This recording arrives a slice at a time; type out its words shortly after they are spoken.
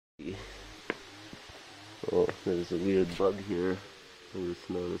Oh, there's a weird bug here. I just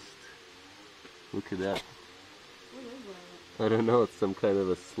noticed. Look at that. What is that? I don't know, it's some kind of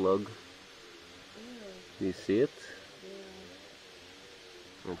a slug. Do you see it?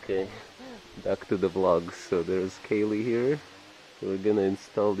 Yeah. Okay, back to the vlog. So there's Kaylee here. We're gonna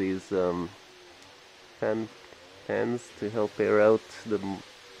install these fans to help air out the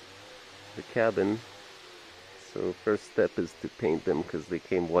cabin. So first step is to paint them because they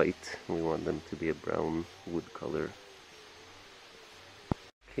came white. We want them to be a brown wood color.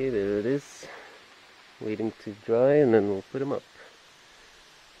 Okay, there it is. Waiting to dry, and then we'll put them up.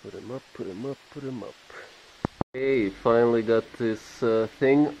 Put them up, put them up, put them up. Okay, finally got this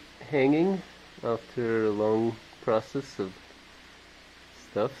thing hanging after a long process of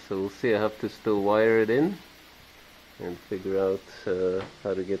stuff. So we'll see. I have to still wire it in and figure out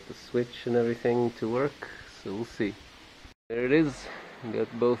how to get the switch and everything to work. So we'll see. There it is.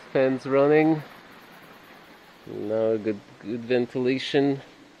 Got both fans running. Now good ventilation.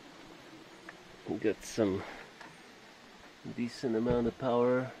 Got some decent amount of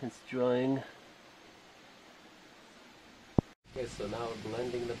power. It's drying. Okay, so now we're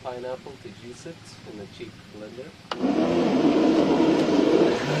blending the pineapple to juice it in a cheap blender.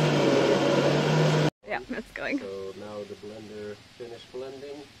 Yeah, it's going. So now the blender finished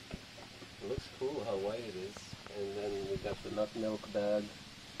blending. It looks cool how white it is. And then we got the nut milk bag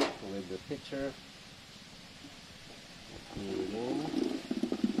with the pitcher. Pour it in.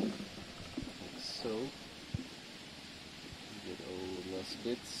 Like so. Get all the last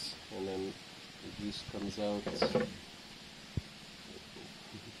bits, and then the juice comes out.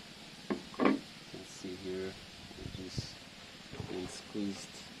 You can see here the juice being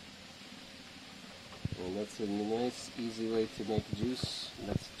squeezed. And that's a nice, easy way to make juice.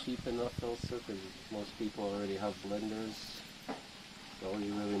 That's cheap enough also, because most people already have blenders. So all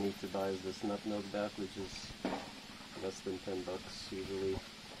you really need to buy is this nut milk bag, which is less than $10 usually.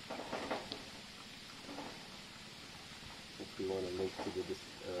 If you want a link to the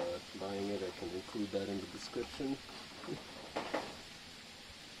buying it, I can include that in the description.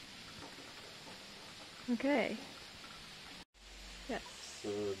 Okay. Yes. So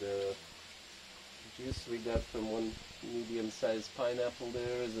the juice we got from one medium-sized pineapple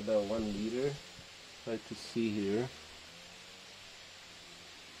there is about 1 liter. Hard to see here.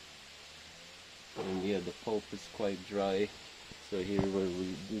 And yeah, the pulp is quite dry. So here where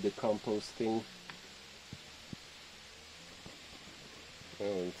we do the composting,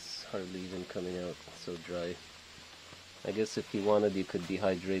 oh, it's hardly even coming out, it's so dry. I guess if you wanted, you could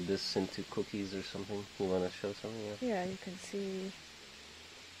dehydrate this into cookies or something. You want to show something? Yeah, you can see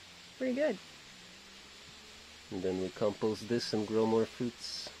pretty good. And then we compost this and grow more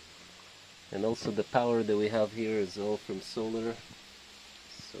fruits. And also the power that we have here is all from solar.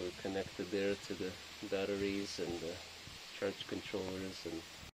 So we're connected there to the batteries and the charge controllers, and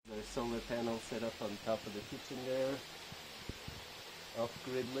the solar panel set up on top of the kitchen there.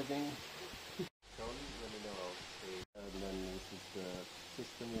 Off-grid living. Let me know. And then this is the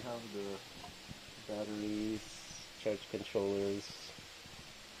system we have, the batteries, charge controllers.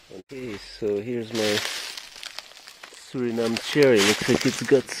 Okay, so here's my Suriname cherry. Looks like it's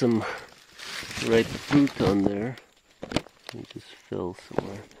got some ripe fruit on there. It just fell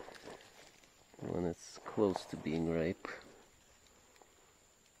somewhere when it's close to being ripe.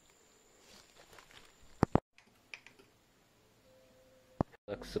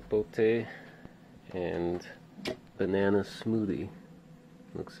 Black sapote and banana smoothie.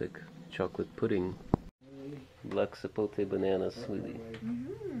 Looks like chocolate pudding. Black sapote banana smoothie.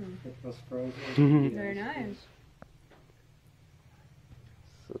 It was frozen. Very nice.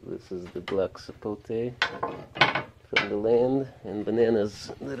 So this is the black sapote from the land, and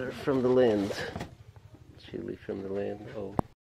bananas that are from the land. Chili from the land. Oh.